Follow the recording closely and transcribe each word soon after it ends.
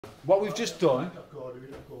What we've just done,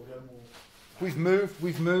 we've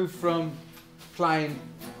moved from playing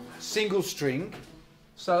single string.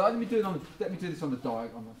 So let me do this on the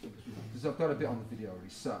diagram because I've got a bit on the video already.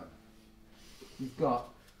 So you've got,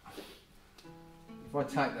 if I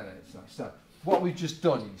take that out, so what we've just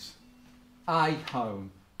done is A home,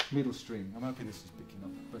 middle string. I'm hoping this is picking up,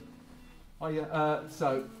 but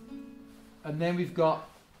so, and then we've got,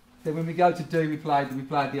 then when we go to D, we played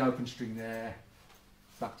the open string there,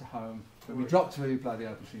 back to home. When we drop to E, we play the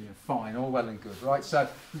open string there. Fine, all well and good, right? So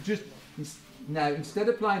we just now instead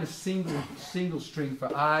of playing a single string for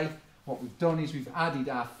A, what we've done is we've added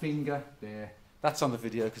our finger there. That's on the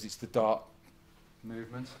video because it's the dart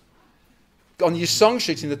movement. On your song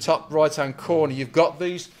sheet in the top right hand corner, you've got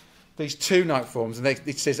these two note forms, and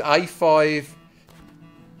it says A5,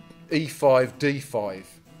 E5, D5.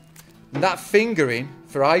 And that fingering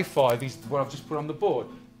for A5 is what I've just put on the board.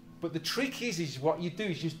 But the trick is what you do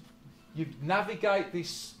is you navigate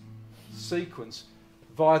this sequence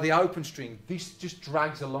via the open string. This just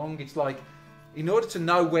drags along. It's like, in order to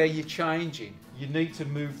know where you're changing, you need to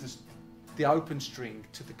move the open string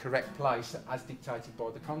to the correct place as dictated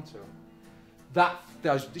by the contour.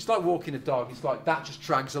 It's like walking a dog. It's like that just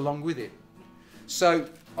drags along with it. So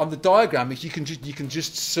on the diagram, you can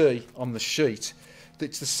just see on the sheet that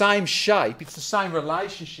it's the same shape, it's the same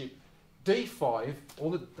relationship. D5,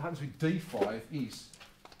 all that happens with D5 is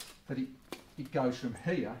that it goes from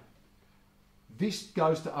here. This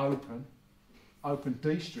goes to open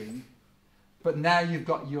D string, but now you've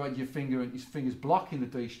got your finger and his finger's blocking the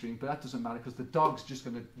D string, but that doesn't matter because the dog's just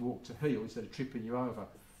going to walk to heel instead of tripping you over,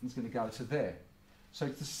 and it's going to go to there. So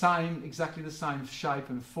it's the same, exactly the same shape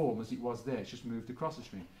and form as it was there. It's just moved across the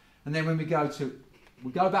string. And then when we go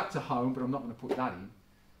back to home, but I'm not going to put that in.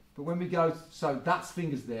 But when we go, so that's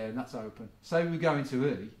fingers there and that's open. Say we go into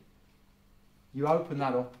E, you open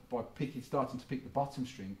that up by starting to pick the bottom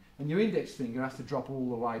string, and your index finger has to drop all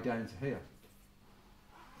the way down to here.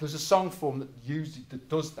 There's a song form that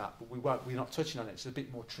does that, but we're not touching on it. It's a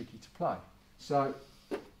bit more tricky to play. So,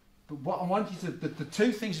 but what I want you to, the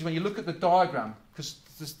two things is when you look at the diagram, because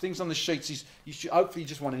there's things on the sheets, is hopefully you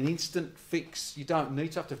just want an instant fix. You don't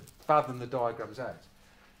need to have to fathom the diagrams out.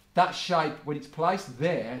 That shape, when it's placed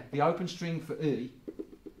there, the open string for E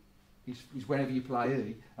is whenever you play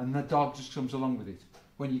E, and the dog just comes along with it.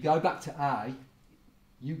 When you go back to A,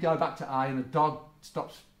 you go back to A, and the dog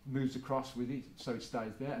moves across with it, so it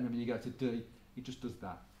stays there, and then when you go to D, it just does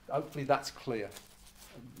that. Hopefully that's clear,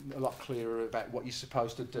 a lot clearer about what you're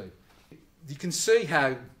supposed to do. You can see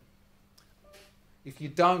how, if you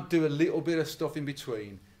don't do a little bit of stuff in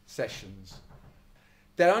between sessions,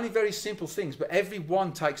 they're only very simple things, but every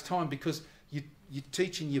one takes time because you're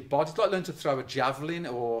teaching your body. It's like learning to throw a javelin,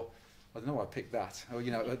 or I don't know why I picked that, or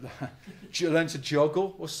learn to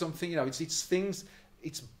juggle or something. It's things.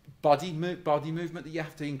 It's body movement that you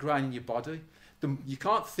have to ingrain in your body. You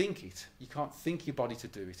can't think it. You can't think your body to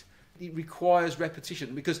do it. It requires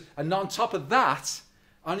repetition and on top of that,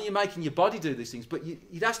 only you're making your body do these things, but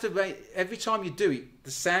it has to, every time you do it,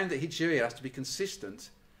 the sound that hits your ear has to be consistent,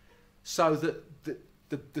 so that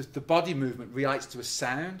the body movement relates to a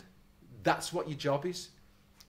sound. That's what your job is.